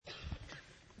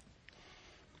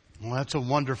Well, that's a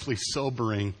wonderfully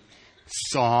sobering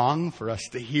song for us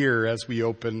to hear as we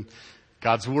open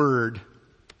God's Word.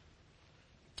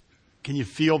 Can you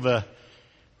feel the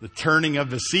turning of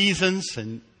the seasons?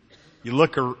 And you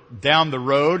look down the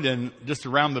road and just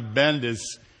around the bend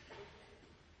is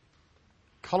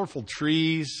colorful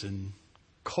trees and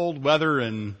cold weather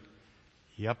and,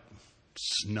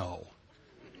 snow.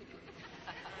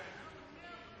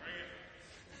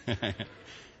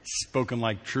 Spoken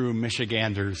like true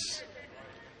Michiganders.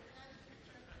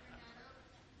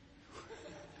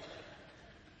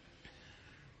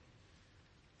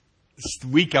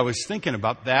 This week I was thinking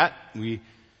about that. When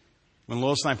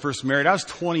Lois and I first married, I was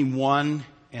 21,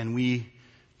 and we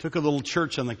took a little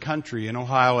church in the country in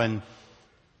Ohio, and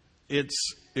it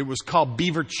was called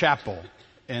Beaver Chapel,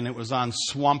 and it was on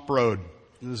Swamp Road.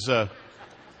 It was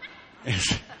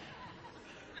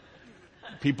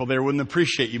people there wouldn't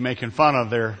appreciate you making fun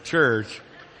of their church.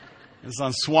 It was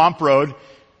on Swamp Road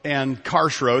and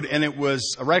Karsh Road, and it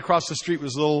was right across the street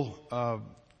was a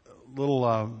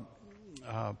little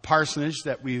parsonage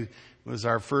that was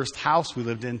our first house we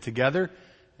lived in together,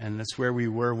 and that's where we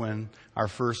were when our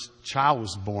first child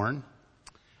was born.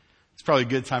 It's probably a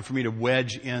good time for me to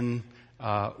wedge in,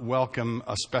 welcome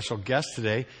a special guest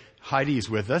today. Heidi's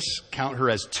with us. Count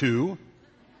her as 2.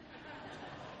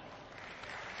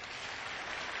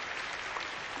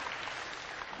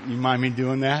 You mind me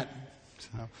doing that?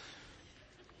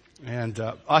 And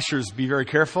ushers, be very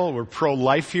careful. We're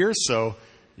pro-life here, so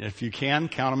if you can,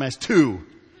 count them as 2.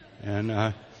 And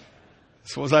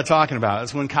so what was I talking about?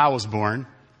 That's when Kyle was born.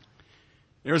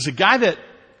 There was a guy that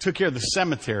took care of the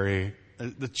cemetery.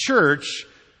 The church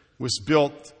was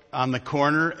built on the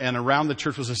corner, and around the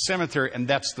church was a cemetery, and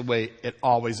that's the way it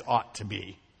always ought to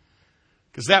be.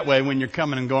 Because that way, when you're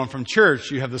coming and going from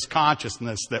church, you have this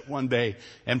consciousness that one day,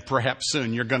 and perhaps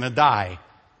soon, you're going to die.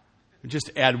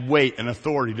 Just add weight and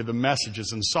authority to the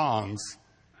messages and songs.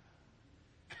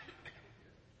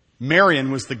 Marion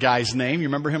was the guy's name. You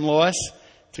remember him, Lois?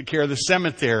 Took care of the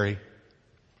cemetery.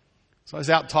 So I was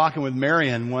out talking with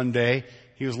Marion one day.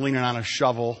 He was leaning on a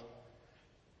shovel.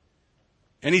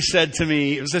 And he said to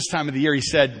me, it was this time of the year, he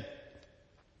said,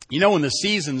 when the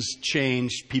seasons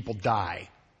change, people die.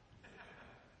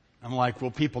 I'm like, well,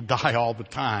 people die all the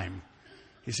time.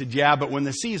 He said, yeah, but when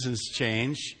the seasons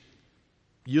change,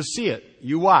 you'll see it.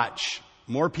 You watch.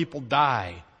 More people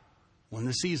die when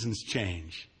the seasons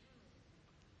change.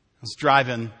 I was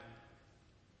driving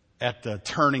at the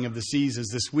turning of the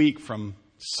seasons this week from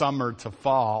summer to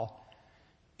fall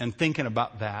and thinking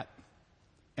about that.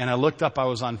 And I looked up, I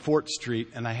was on Fort Street,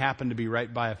 and I happened to be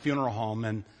right by a funeral home,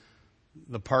 and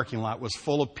the parking lot was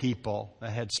full of people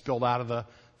that had spilled out of the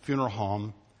funeral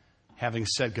home having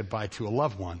said goodbye to a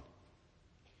loved one.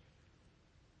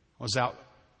 I was out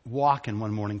walking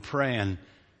one morning praying,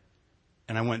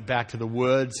 and I went back to the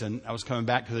woods, and I was coming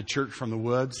back to the church from the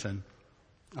woods, and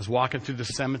I was walking through the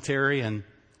cemetery, and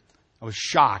I was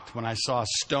shocked when I saw a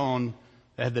stone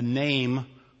that had the name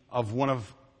of one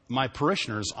of my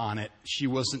parishioners on it. She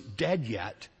wasn't dead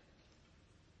yet.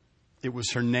 It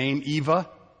was her name, Eva.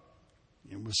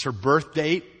 It was her birth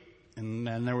date, and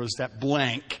then there was that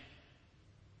blank.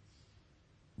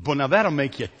 But now that'll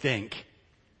make you think.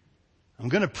 I'm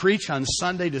going to preach on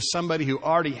Sunday to somebody who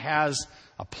already has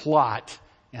a plot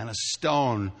and a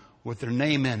stone with their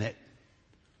name in it.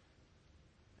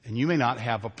 And you may not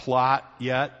have a plot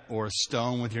yet or a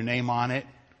stone with your name on it.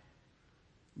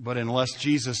 But unless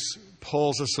Jesus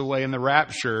pulls us away in the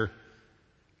rapture,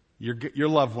 your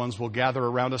loved ones will gather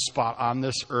around a spot on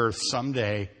this earth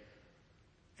someday,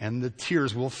 and the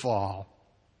tears will fall,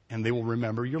 and they will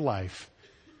remember your life,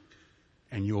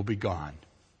 and you will be gone.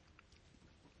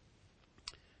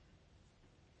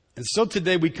 And so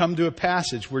today we come to a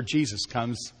passage where Jesus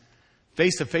comes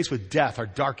face to face with death, our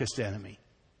darkest enemy.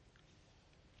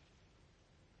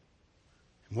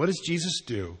 And what does Jesus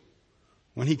do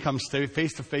when he comes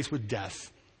face to face with death?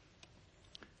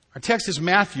 Our text is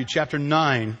Matthew chapter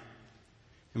 9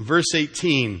 and verse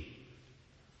 18.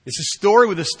 It's a story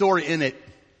with a story in it.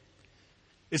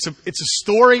 It's a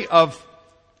story of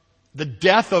the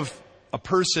death of a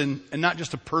person, and not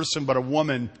just a person, but a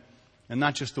woman, and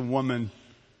not just a woman,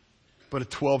 but a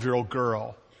 12-year-old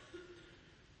girl.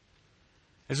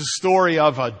 It's a story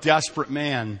of a desperate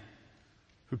man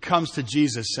who comes to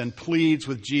Jesus and pleads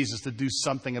with Jesus to do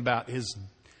something about his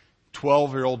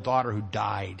 12-year-old daughter who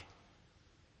died.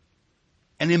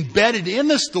 And embedded in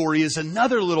the story is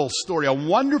another little story, a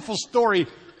wonderful story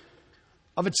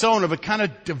of its own, of a kind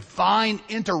of divine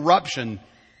interruption.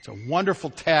 It's a wonderful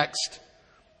text.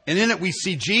 And in it we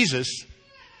see Jesus,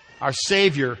 our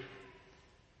Savior,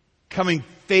 coming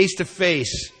face to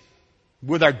face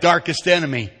with our darkest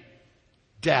enemy,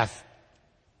 death.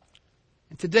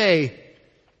 And today,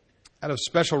 out of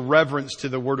special reverence to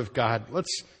the Word of God,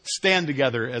 let's stand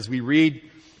together as we read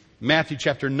Matthew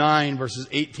chapter 9, verses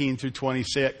 18 through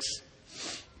 26.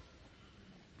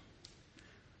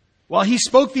 While he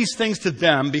spoke these things to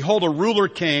them, behold, a ruler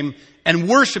came and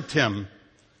worshipped him,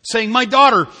 saying, "My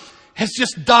daughter has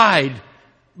just died,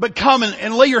 but come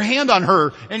and lay your hand on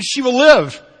her, and she will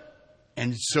live."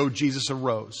 And so Jesus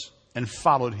arose and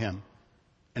followed him,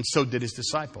 and so did his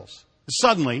disciples.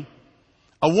 Suddenly,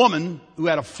 a woman who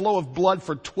had a flow of blood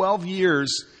for 12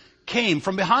 years came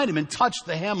from behind him and touched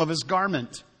the hem of his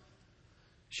garment.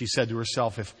 She said to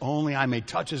herself, "If only I may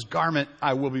touch his garment,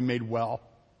 I will be made well."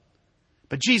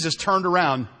 But Jesus turned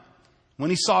around. When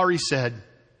he saw her, he said,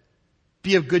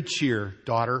 "Be of good cheer,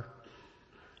 daughter.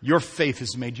 Your faith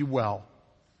has made you well."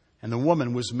 And the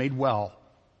woman was made well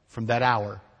from that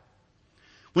hour.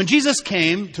 When Jesus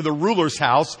came to the ruler's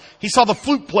house, he saw the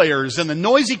flute players and the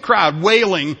noisy crowd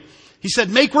wailing. He said,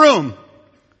 "Make room,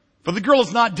 for the girl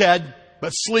is not dead,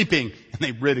 but sleeping." And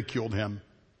they ridiculed him.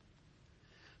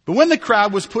 But when the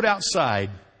crowd was put outside,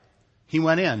 he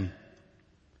went in.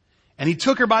 And he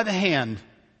took her by the hand,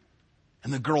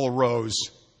 and the girl arose.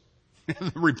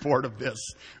 And the report of this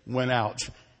went out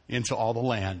into all the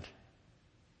land.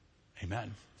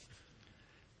 Amen.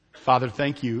 Father,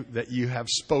 thank you that you have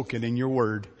spoken in your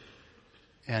word.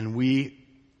 And we,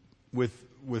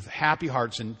 with happy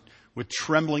hearts and with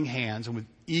trembling hands and with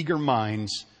eager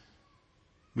minds,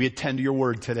 we attend to your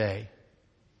word today.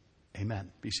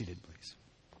 Amen. Be seated, please.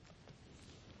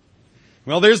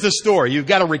 Well, there's the story. You've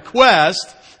got a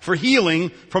request for healing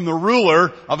from the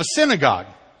ruler of a synagogue.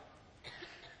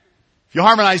 If you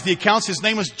harmonize the accounts, his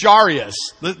name was Jairus.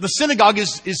 The synagogue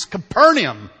is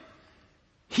Capernaum.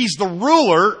 He's the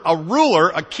ruler,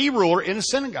 a key ruler in a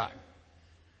synagogue.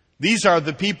 These are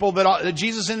the people that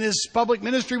Jesus in his public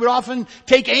ministry would often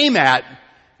take aim at.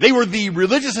 They were the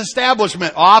religious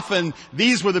establishment. Often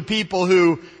these were the people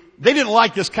who, they didn't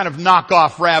like this kind of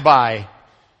knockoff rabbi.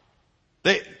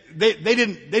 They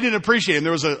didn't appreciate him.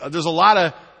 There's a lot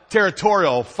of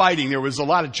territorial fighting. There was a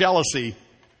lot of jealousy.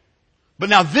 But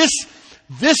now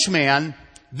this man,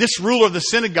 this ruler of the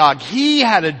synagogue, he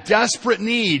had a desperate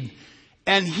need.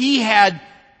 And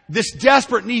this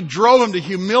desperate need drove him to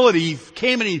humility. He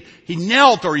came and he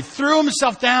knelt, or he threw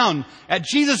himself down at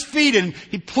Jesus' feet, and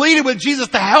he pleaded with Jesus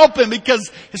to help him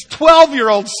because his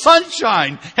 12-year-old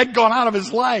sunshine had gone out of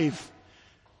his life.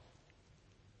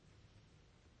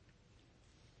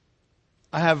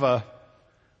 I have a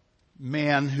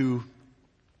man who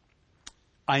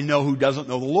I know who doesn't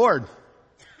know the Lord.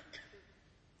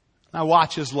 I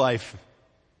watch his life.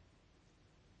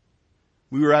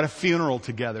 We were at a funeral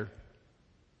together.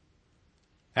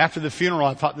 After the funeral,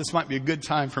 I thought this might be a good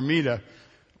time for me to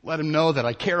let him know that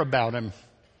I care about him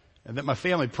and that my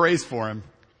family prays for him.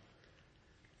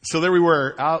 So there we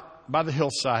were out by the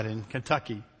hillside in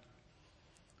Kentucky.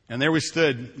 And there we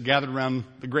stood, gathered around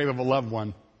the grave of a loved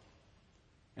one.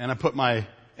 And I put my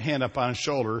hand up on his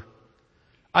shoulder.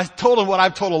 I told him what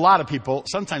I've told a lot of people.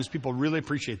 Sometimes people really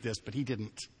appreciate this, but he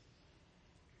didn't.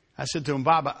 I said to him,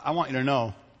 "Bob, I want you to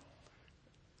know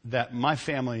that my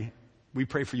family, we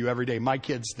pray for you every day. My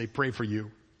kids, they pray for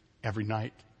you every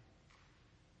night."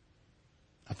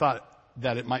 I thought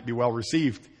that it might be well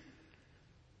received.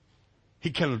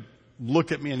 He kind of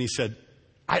looked at me and he said,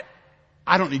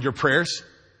 I don't need your prayers.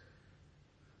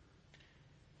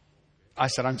 I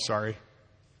said, "I'm sorry."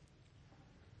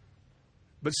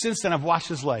 But since then, I've watched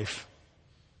his life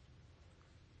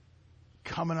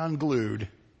coming unglued.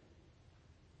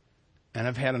 And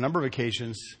I've had a number of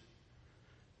occasions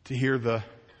to hear the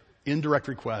indirect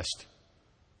request,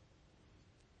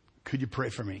 "Could you pray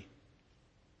for me?"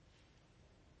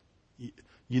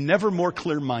 You're never more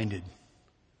clear-minded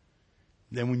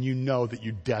than when you know that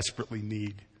you desperately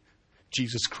need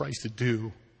Jesus Christ to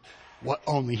do what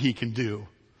only He can do.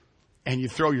 And you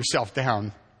throw yourself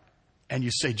down and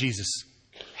you say, "Jesus,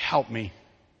 help me."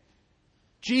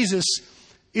 Jesus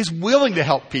is willing to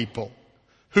help people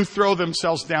who throw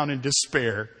themselves down in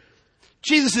despair.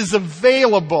 Jesus is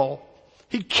available.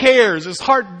 He cares. His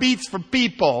heart beats for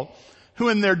people who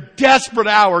in their desperate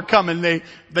hour come and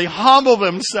they humble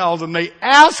themselves and they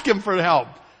ask Him for help.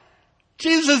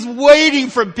 Jesus is waiting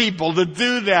for people to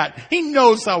do that. He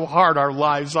knows how hard our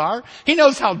lives are. He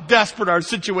knows how desperate our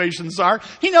situations are.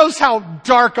 He knows how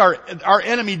dark our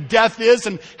enemy death is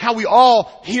and how we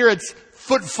all hear its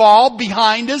footfall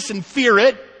behind us and fear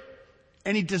it.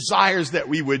 And He desires that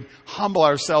we would humble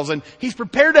ourselves. And He's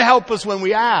prepared to help us when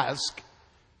we ask.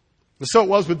 And so it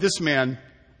was with this man.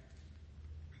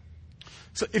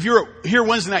 So if you're here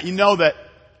Wednesday night, you know that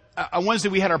on Wednesday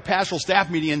we had our pastoral staff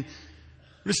meeting, and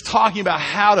we're just talking about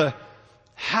how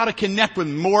to connect with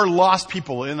more lost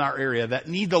people in our area that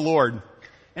need the Lord.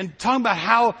 And talking about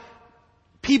how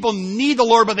people need the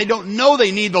Lord, but they don't know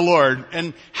they need the Lord.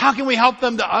 And how can we help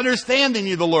them to understand they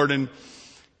need the Lord? And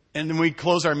then we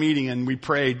closed our meeting and we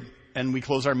prayed and we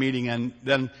closed our meeting, and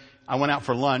then I went out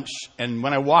for lunch, and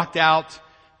when I walked out,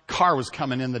 a car was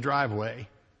coming in the driveway.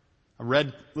 A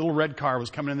little red car was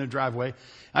coming in the driveway.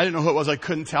 I didn't know who it was. I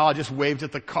couldn't tell. I just waved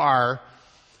at the car.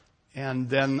 And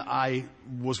then I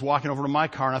was walking over to my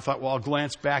car, and I thought, well, I'll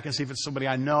glance back and see if it's somebody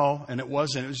I know. And it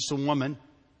wasn't. It was just a woman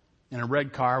in a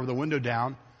red car with the window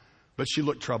down, but she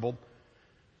looked troubled.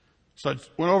 So I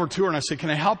went over to her and I said, can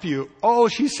I help you? Oh,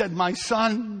 she said, my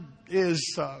son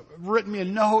is written me a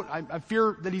note. I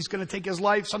fear that he's going to take his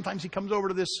life. Sometimes he comes over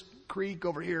to this creek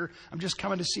over here. I'm just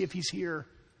coming to see if he's here.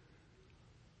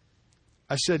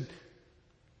 I said,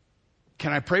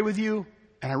 can I pray with you?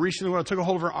 And I reached in when I took a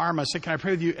hold of her arm, I said, can I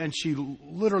pray with you? And she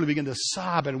literally began to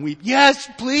sob and weep. Yes,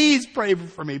 please pray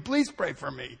for me. Please pray for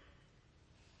me.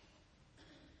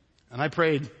 And I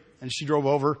prayed, and she drove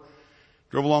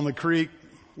along the creek,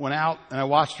 went out, and I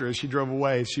watched her as she drove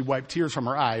away. She wiped tears from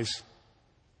her eyes.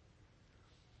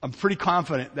 I'm pretty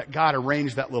confident that God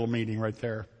arranged that little meeting right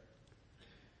there.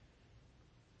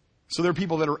 So there are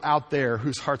people that are out there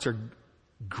whose hearts are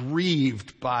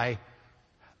grieved by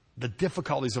the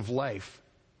difficulties of life.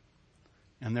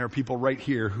 And there are people right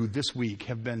here who this week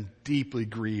have been deeply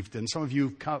grieved. And some of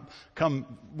you come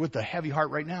with a heavy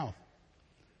heart right now.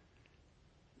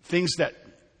 Things that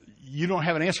you don't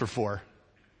have an answer for.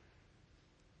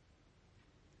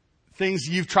 Things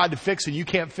you've tried to fix and you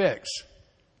can't fix.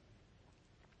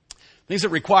 Things that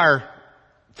require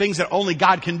things that only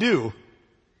God can do.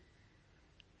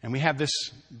 And we have this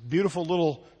beautiful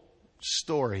little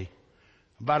story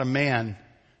about a man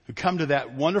who come to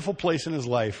that wonderful place in his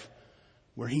life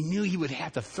where he knew he would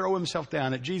have to throw himself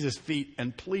down at Jesus' feet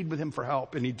and plead with him for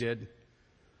help, and he did.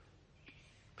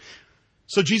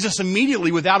 So Jesus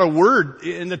immediately, without a word,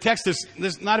 in the text,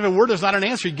 there's not even a word, there's not an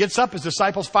answer. He gets up, his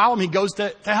disciples follow him, he goes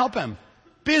to help him.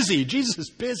 Busy, Jesus is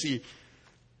busy.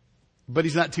 But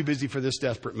he's not too busy for this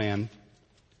desperate man.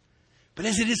 But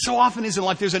as it is so often is in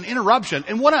life, there's an interruption.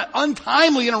 And what an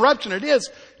untimely interruption it is.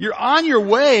 You're on your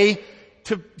way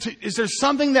to is there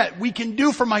something that we can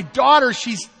do for my daughter?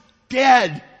 She's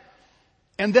dead.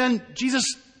 And then Jesus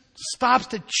stops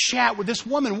to chat with this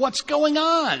woman. What's going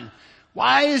on?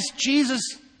 Why is Jesus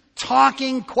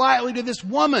talking quietly to this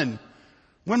woman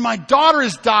when my daughter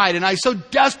has died and I so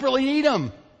desperately need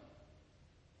him?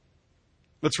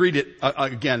 Let's read it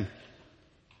again.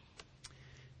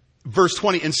 Verse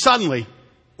 20, and suddenly,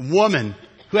 a woman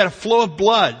who had a flow of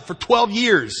blood for 12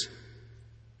 years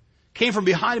came from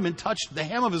behind him and touched the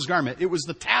hem of his garment. It was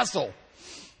the tassel.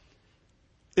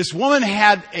 This woman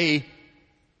had a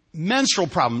menstrual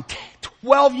problem.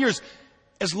 12 years.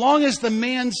 As long as the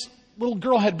man's little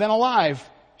girl had been alive,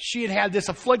 she had had this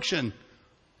affliction.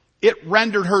 It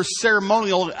rendered her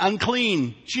ceremonially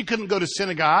unclean. She couldn't go to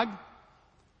synagogue.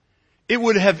 It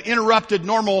would have interrupted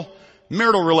normal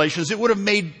marital relations. It would have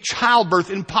made childbirth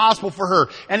impossible for her.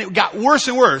 And it got worse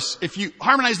and worse. If you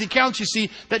harmonize the accounts, you see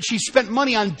that she spent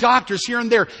money on doctors here and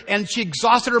there, and she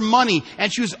exhausted her money,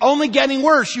 and she was only getting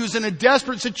worse. She was in a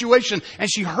desperate situation,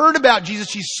 and she heard about Jesus.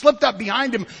 She slipped up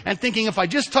behind him and thinking, if I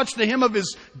just touch the hem of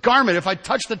his garment, if I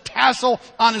touch the tassel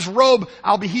on his robe,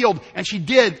 I'll be healed. And she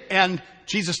did, and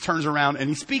Jesus turns around and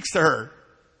he speaks to her.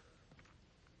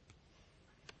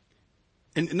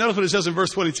 And notice what it says in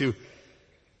verse 22.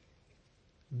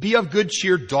 Be of good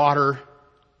cheer, daughter.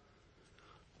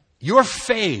 Your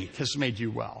faith has made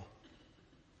you well.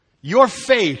 Your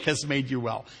faith has made you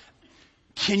well.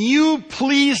 Can you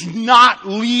please not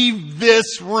leave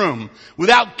this room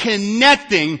without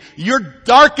connecting your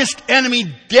darkest enemy,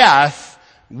 death,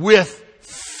 with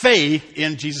faith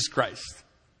in Jesus Christ?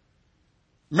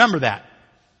 Remember that.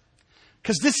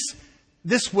 Because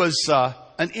this was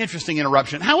an interesting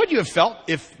interruption. How would you have felt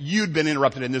if you'd been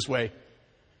interrupted in this way?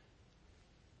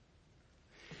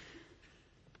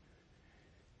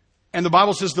 And the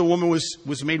Bible says the woman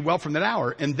was made well from that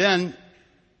hour. And then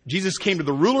Jesus came to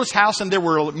the ruler's house, and there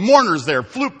were mourners there,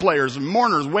 flute players and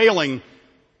mourners wailing.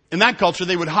 In that culture,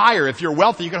 they would hire, if you're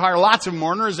wealthy, you could hire lots of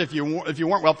mourners. If you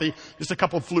weren't wealthy, just a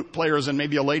couple of flute players and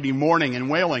maybe a lady mourning and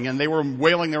wailing. And they were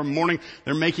wailing, they were mourning,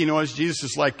 they're making noise. Jesus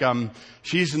is like,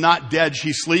 she's not dead,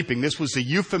 she's sleeping. This was a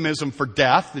euphemism for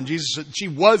death. And Jesus said she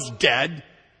was dead.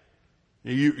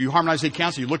 You harmonize the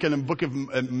accounts, you look in the book of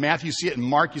Matthew, you see it in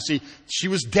Mark, you see she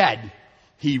was dead.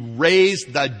 He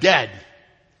raised the dead.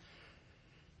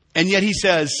 And yet he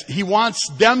says he wants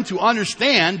them to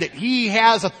understand that he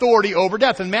has authority over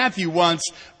death. And Matthew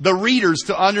wants the readers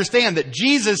to understand that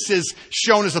Jesus is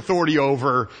shown his authority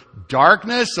over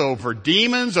darkness, over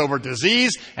demons, over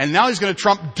disease, and now he's going to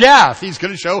trump death. He's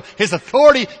going to show his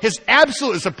authority, his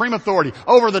absolute supreme authority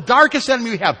over the darkest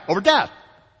enemy we have, over death.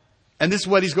 And this is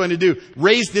what he's going to do.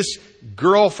 Raise this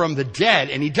girl from the dead.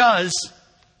 And he does.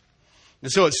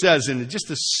 And so it says in just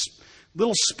this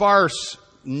little sparse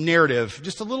narrative,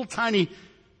 just a little tiny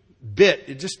bit.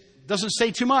 It just doesn't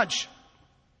say too much.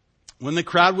 When the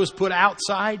crowd was put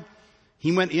outside,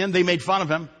 he went in. They made fun of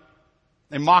him.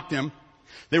 They mocked him.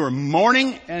 They were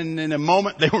mourning, and in a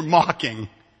moment they were mocking.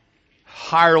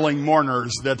 Hireling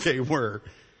mourners that they were.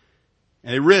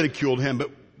 And they ridiculed him.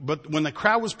 But when the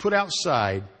crowd was put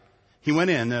outside, he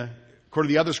went in. According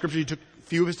to the other scriptures, he took a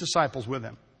few of his disciples with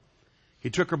him.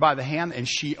 He took her by the hand, and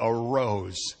she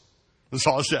arose. That's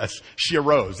all it says. She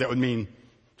arose. That would mean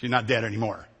she's not dead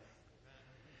anymore.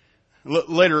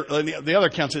 Later, the other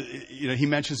accounts, he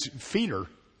mentions feed her.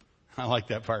 I like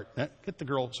that part. Get the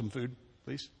girl some food,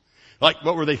 please. Like,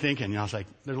 what were they thinking? I was like,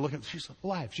 they're looking, she's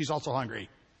alive. She's also hungry.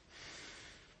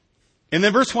 And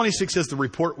then verse 26 says the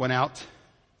report went out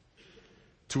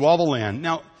to all the land.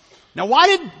 Now why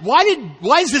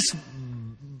is this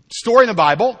story in the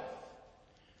Bible?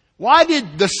 Why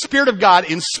did the Spirit of God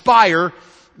inspire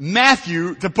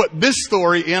Matthew to put this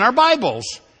story in our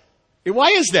Bibles?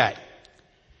 Why is that?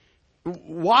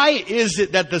 Why is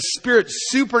it that the Spirit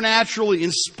supernaturally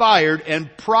inspired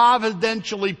and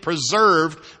providentially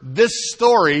preserved this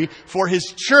story for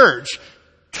His church,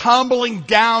 tumbling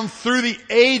down through the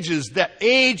ages, that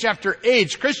age after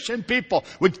age, Christian people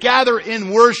would gather in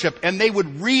worship and they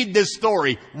would read this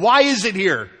story? Why is it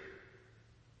here?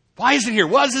 Why is it here?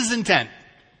 What is His intent?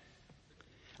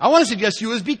 I want to suggest to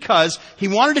you is because He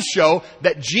wanted to show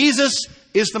that Jesus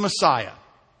is the Messiah.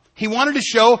 He wanted to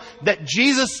show that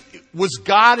Jesus was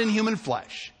God in human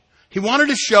flesh. He wanted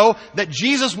to show that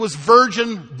Jesus was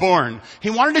virgin born.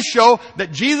 He wanted to show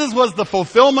that Jesus was the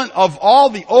fulfillment of all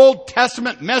the Old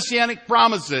Testament messianic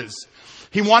promises.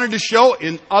 He wanted to show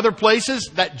in other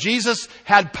places that Jesus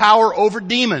had power over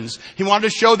demons. He wanted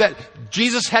to show that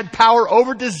Jesus had power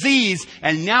over disease.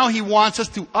 And now He wants us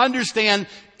to understand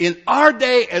in our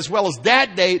day as well as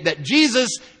that day that Jesus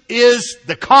is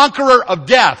the conqueror of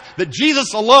death. That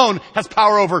Jesus alone has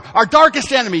power over our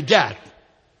darkest enemy, death.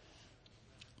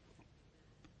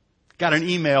 Got an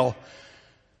email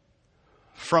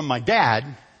from my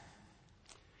dad,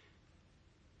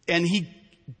 and he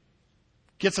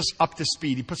gets us up to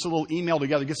speed. He puts a little email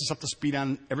together, gets us up to speed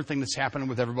on everything that's happening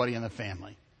with everybody in the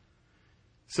family.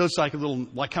 So it's like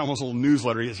almost a little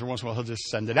newsletter. Every once in a while he'll just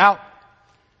send it out.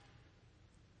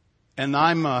 And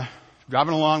I'm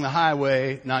driving along the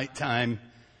highway at nighttime,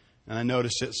 and I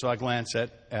notice it, so I glance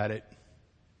at it.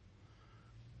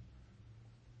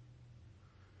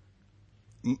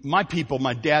 My people,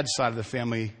 my dad's side of the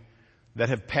family that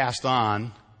have passed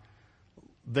on,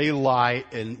 they lie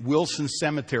in Wilson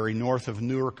Cemetery north of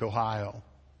Newark, Ohio.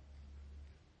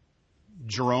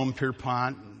 Jerome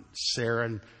Pierpont, Sarah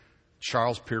and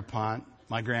Charles Pierpont,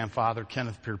 my grandfather,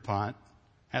 Kenneth Pierpont,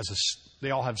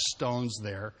 they all have stones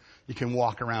there. You can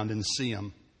walk around and see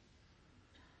them.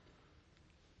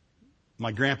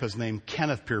 My grandpa's named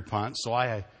Kenneth Pierpont, so I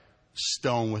had a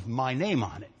stone with my name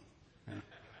on it.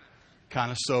 Kind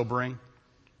of sobering.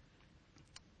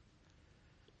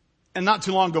 And not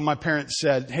too long ago, my parents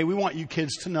said, hey, we want you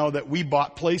kids to know that we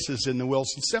bought places in the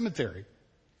Wilson Cemetery.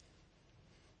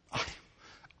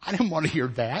 I didn't want to hear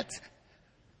that.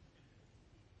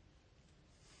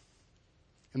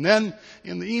 And then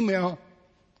in the email,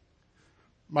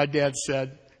 my dad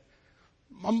said,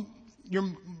 Mom, your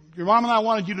mom and I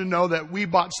wanted you to know that we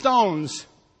bought stones.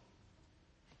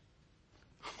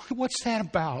 I'm like, what's that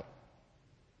about?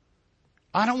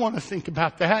 I don't want to think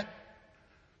about that.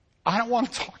 I don't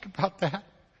want to talk about that.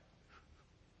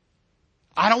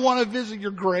 I don't want to visit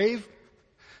your grave.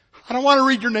 I don't want to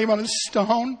read your name on a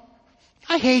stone.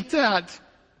 I hate that.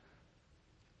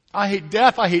 I hate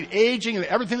death. I hate aging and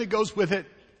everything that goes with it.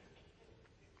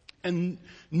 And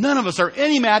none of us are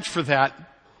any match for that.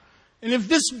 And if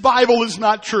this Bible is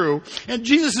not true, and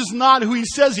Jesus is not who He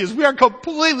says He is, we are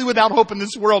completely without hope in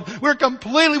this world. We're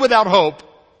completely without hope.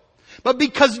 But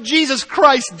because Jesus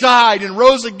Christ died and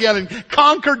rose again and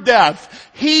conquered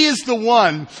death, He is the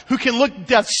one who can look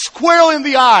death squarely in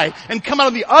the eye and come out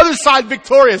on the other side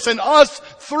victorious. And us,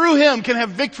 through Him, can have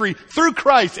victory through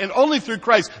Christ and only through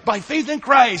Christ. By faith in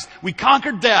Christ, we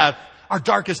conquer death, our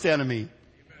darkest enemy.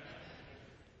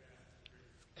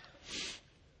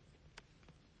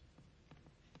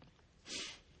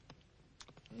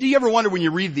 Do you ever wonder when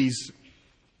you read these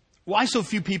why so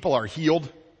few people are healed?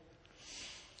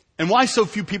 And why so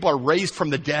few people are raised from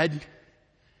the dead?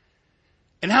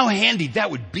 And how handy that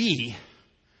would be.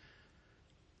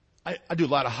 I do a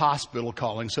lot of hospital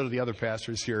calling, so do the other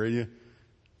pastors here. You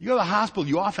go to the hospital,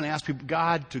 you often ask people,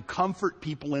 God to comfort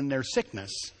people in their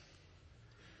sickness.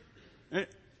 I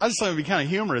just thought it would be kind of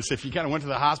humorous if you kind of went to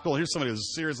the hospital, here's somebody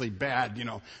who's seriously bad,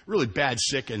 really bad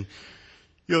sick, and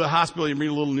you go to the hospital, you read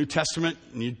a little New Testament,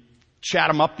 and you chat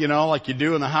them up, like you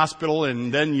do in the hospital,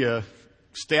 and then you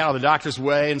stay out of the doctor's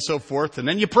way and so forth, and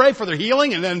then you pray for their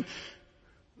healing, and then,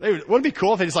 wouldn't it be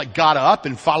cool if they just got up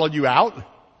and followed you out?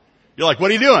 You're like,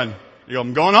 what are you doing? You go,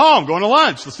 I'm going home, going to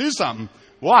lunch, let's do something.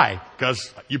 Why?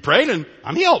 Because you prayed and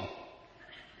I'm healed.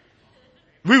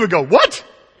 We would go, what?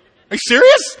 Are you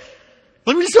serious?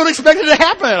 We just don't expect it to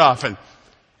happen that often.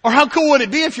 Or how cool would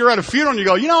it be if you're at a funeral and you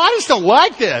go, I just don't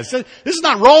like this. This is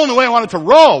not rolling the way I want it to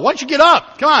roll. Why don't you get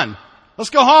up? Come on. Let's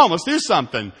go home. Let's do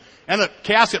something. And the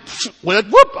casket,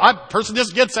 person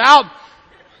just gets out.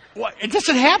 It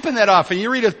doesn't happen that often.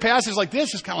 You read a passage like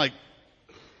this, it's kind of like,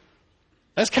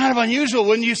 that's kind of unusual,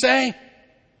 wouldn't you say?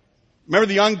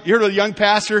 Remember you heard of the young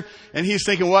pastor, and he's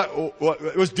thinking, what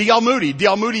it was D.L. Moody.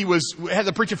 D.L. Moody had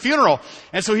to preach a funeral,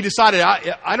 and so he decided,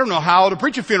 I don't know how to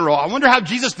preach a funeral. I wonder how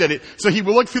Jesus did it. So he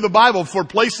would look through the Bible for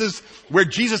places where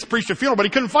Jesus preached a funeral, but he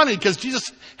couldn't find it because Jesus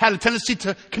had a tendency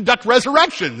to conduct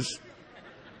resurrections.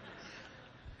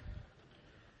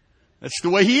 That's the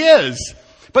way he is.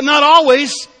 But not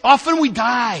always. Often we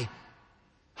die.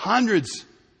 Hundreds,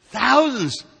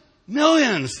 thousands,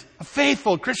 millions of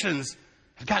faithful Christians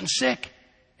have gotten sick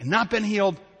and not been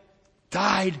healed,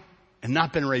 died, and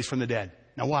not been raised from the dead.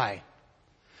 Now why?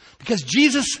 Because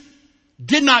Jesus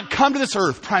did not come to this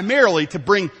earth primarily to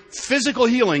bring physical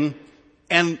healing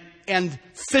and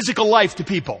physical life to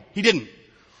people. He didn't.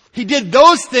 He did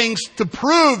those things to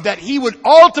prove that he would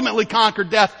ultimately conquer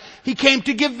death. He came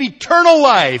to give eternal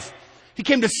life. He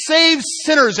came to save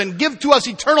sinners and give to us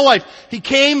eternal life. He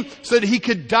came so that he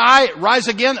could die, rise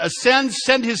again, ascend,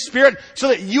 send his Spirit so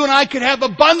that you and I could have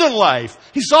abundant life.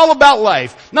 He's all about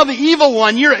life. Now the evil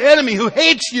one, your enemy who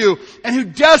hates you and who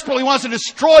desperately wants to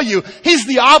destroy you, he's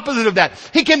the opposite of that.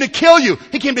 He came to kill you.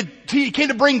 He came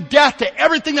to bring death to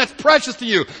everything that's precious to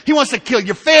you. He wants to kill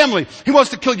your family. He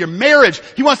wants to kill your marriage.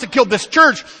 He wants to kill this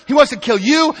church. He wants to kill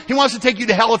you. He wants to take you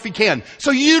to hell if he can.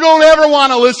 So you don't ever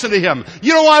want to listen to him.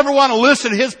 You don't ever want to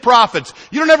listen to his prophets.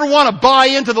 You don't ever want to buy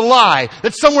into the lie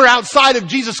that somewhere outside of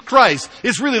Jesus Christ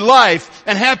is really life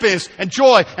and happiness and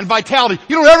joy and vitality.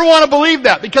 You don't ever want to believe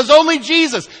that because only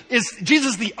Jesus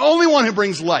is the only one who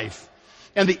brings life.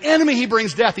 And the enemy, he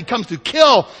brings death. He comes to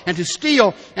kill and to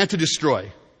steal and to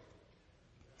destroy.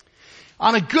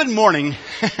 On a good morning,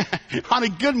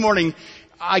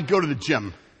 I go to the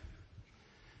gym.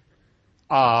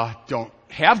 Don't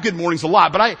have good mornings a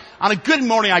lot, but on a good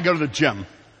morning, I go to the gym.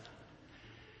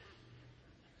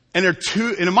 And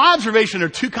in my observation, there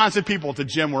are two kinds of people at the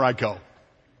gym where I go.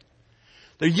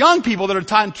 They're young people that are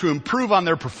trying to improve on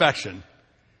their perfection.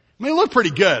 I mean, they look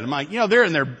pretty good. I'm like, they're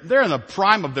in the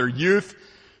prime of their youth,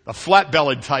 the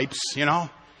flat-bellied types, And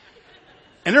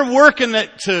they're working it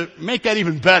to make that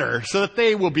even better so that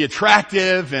they will be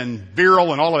attractive and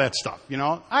virile and all of that stuff.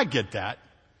 I get that.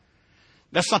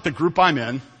 That's not the group I'm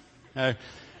in.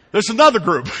 There's another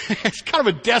group. It's kind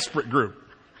of a desperate group.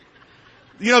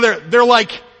 They're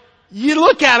like, you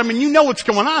look at them and you know what's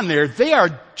going on there.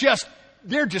 They're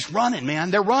just running,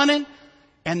 man. They're running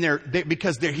and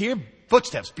because they hear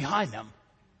footsteps behind them.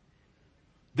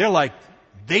 They're like,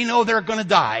 they know they're going to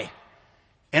die.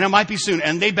 And it might be soon.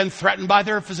 And they've been threatened by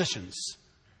their physicians.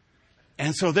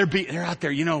 And so they're out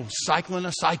there, cycling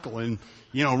a cycle and,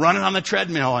 running on the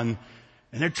treadmill and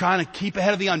they're trying to keep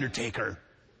ahead of the Undertaker.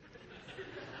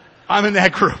 I'm in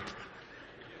that group.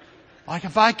 Like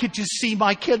if I could just see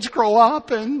my kids grow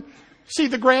up and see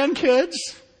the grandkids,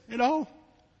 I don't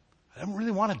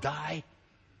really want to die.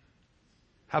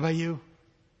 How about you?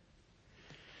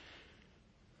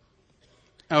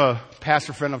 I have a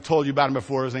pastor friend, I've told you about him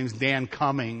before. His name's Dan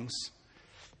Cummings.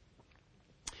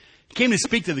 He came to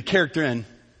speak to the character in.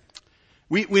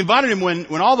 We invited him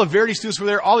when all the Verity students were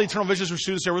there, all the Eternal Visions were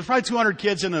students there. There was probably 200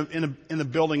 kids in the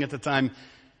building at the time.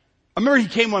 I remember he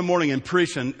came one morning and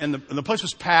preached and the place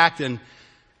was packed and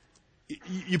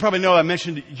you probably know I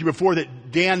mentioned to you before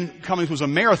that Dan Cummings was a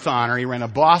marathoner. He ran a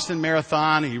Boston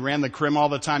marathon. He ran the Crim all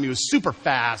the time. He was super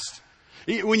fast.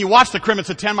 When you watch the Crim,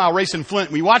 it's a 10-mile race in Flint.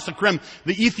 When you watch the Crim,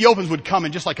 the Ethiopians would come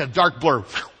in just like a dark blur.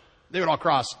 They would all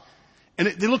cross. And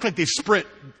they look like they sprint,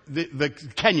 the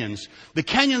Kenyans. The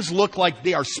Kenyans look like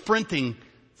they are sprinting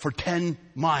for 10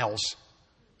 miles.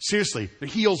 Seriously, their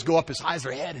heels go up as high as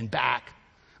their head and back.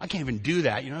 I can't even do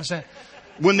that,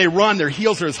 when they run, their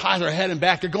heels are as high as their head and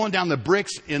back. They're going down the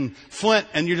bricks in Flint,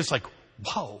 and you're just like,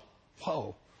 whoa,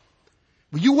 whoa.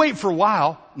 Well, you wait for a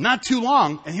while, not too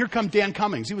long, and here comes Dan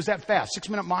Cummings. He was that fast,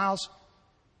 6-minute miles.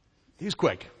 He was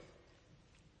quick.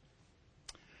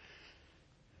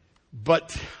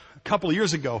 But a couple of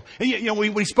years ago, and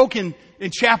when he spoke in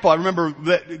chapel, I remember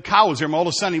that Kyle was there, and all of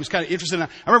a sudden he was kind of interested. I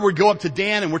remember we'd go up to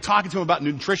Dan, and we're talking to him about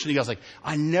nutrition. He goes like,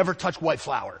 I never touch white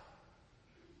flour.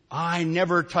 I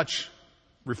never touch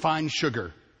refined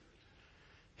sugar.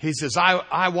 He says,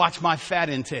 I watch my fat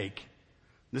intake.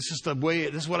 This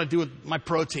is what I do with my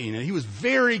protein. And he was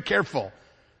very careful.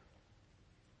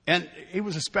 And he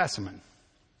was a specimen.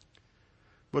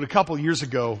 But a couple of years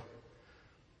ago,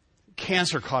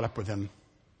 cancer caught up with him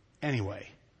anyway.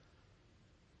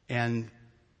 And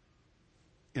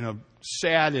in a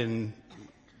sad and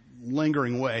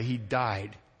lingering way, he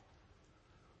died.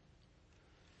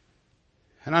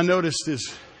 And I noticed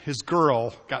his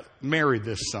girl got married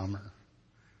this summer.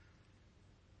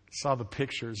 Saw the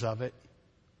pictures of it.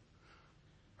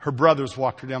 Her brothers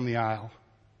walked her down the aisle.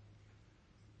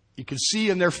 You could see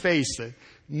in their face the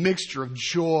mixture of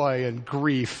joy and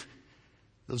grief.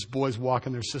 Those boys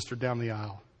walking their sister down the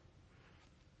aisle.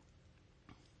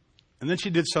 And then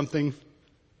she did something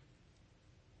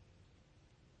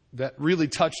that really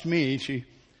touched me.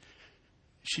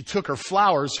 She took her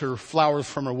flowers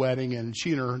from her wedding, and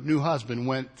she and her new husband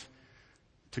went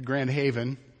to Grand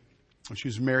Haven. When she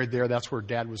was married there, that's where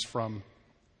Dad was from.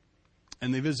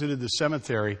 And they visited the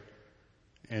cemetery,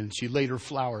 and she laid her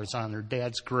flowers on her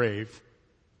dad's grave.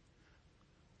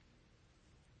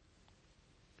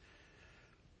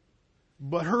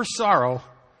 But her sorrow,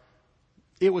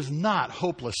 it was not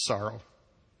hopeless sorrow.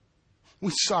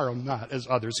 We sorrow not as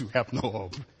others who have no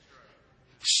hope.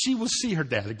 She will see her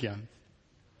dad again.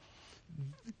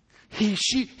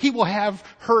 He will have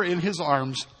her in his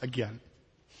arms again.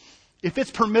 If it's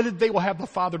permitted, they will have the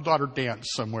father-daughter dance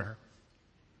somewhere.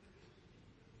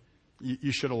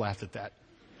 You should have laughed at that.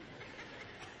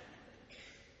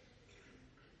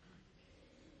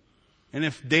 And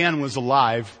if Dan was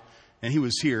alive and he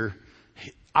was here,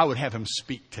 I would have him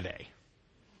speak today.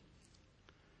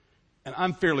 And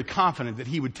I'm fairly confident that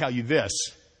he would tell you this.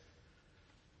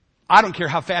 I don't care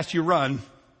how fast you run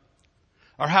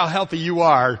or how healthy you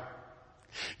are,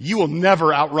 you will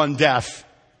never outrun death.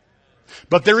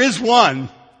 But there is one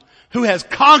who has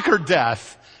conquered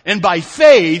death. And by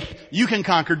faith, you can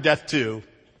conquer death too.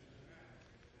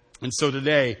 And so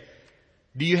today,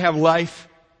 do you have life?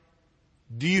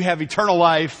 Do you have eternal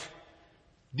life?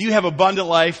 Do you have abundant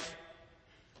life?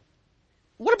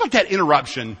 What about that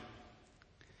interruption?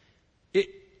 Do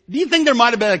you think there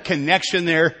might have been a connection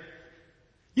there?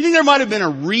 You think there might have been a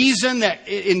reason that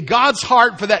in God's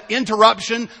heart for that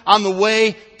interruption on the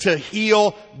way to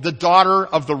heal the daughter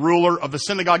of the ruler of the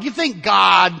synagogue? You think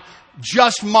God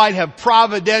just might have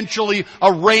providentially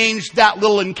arranged that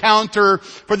little encounter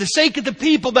for the sake of the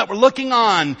people that were looking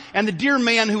on and the dear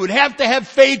man who would have to have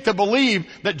faith to believe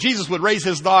that Jesus would raise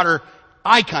his daughter?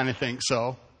 I kind of think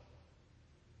so.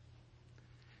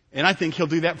 And I think he'll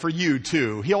do that for you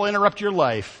too. He'll interrupt your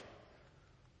life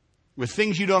with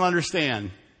things you don't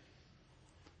understand.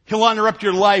 He'll interrupt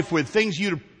your life with things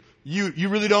you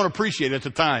really don't appreciate at the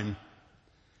time.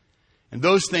 And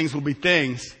those things will be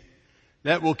things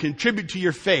that will contribute to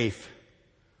your faith,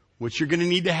 which you're going to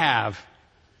need to have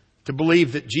to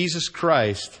believe that Jesus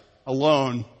Christ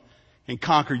alone can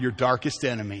conquer your darkest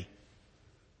enemy.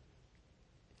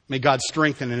 May God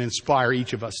strengthen and inspire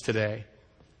each of us today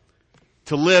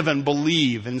to live and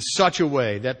believe in such a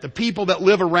way that the people that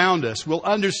live around us will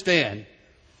understand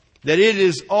that it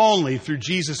is only through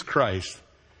Jesus Christ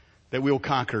that we will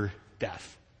conquer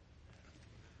death.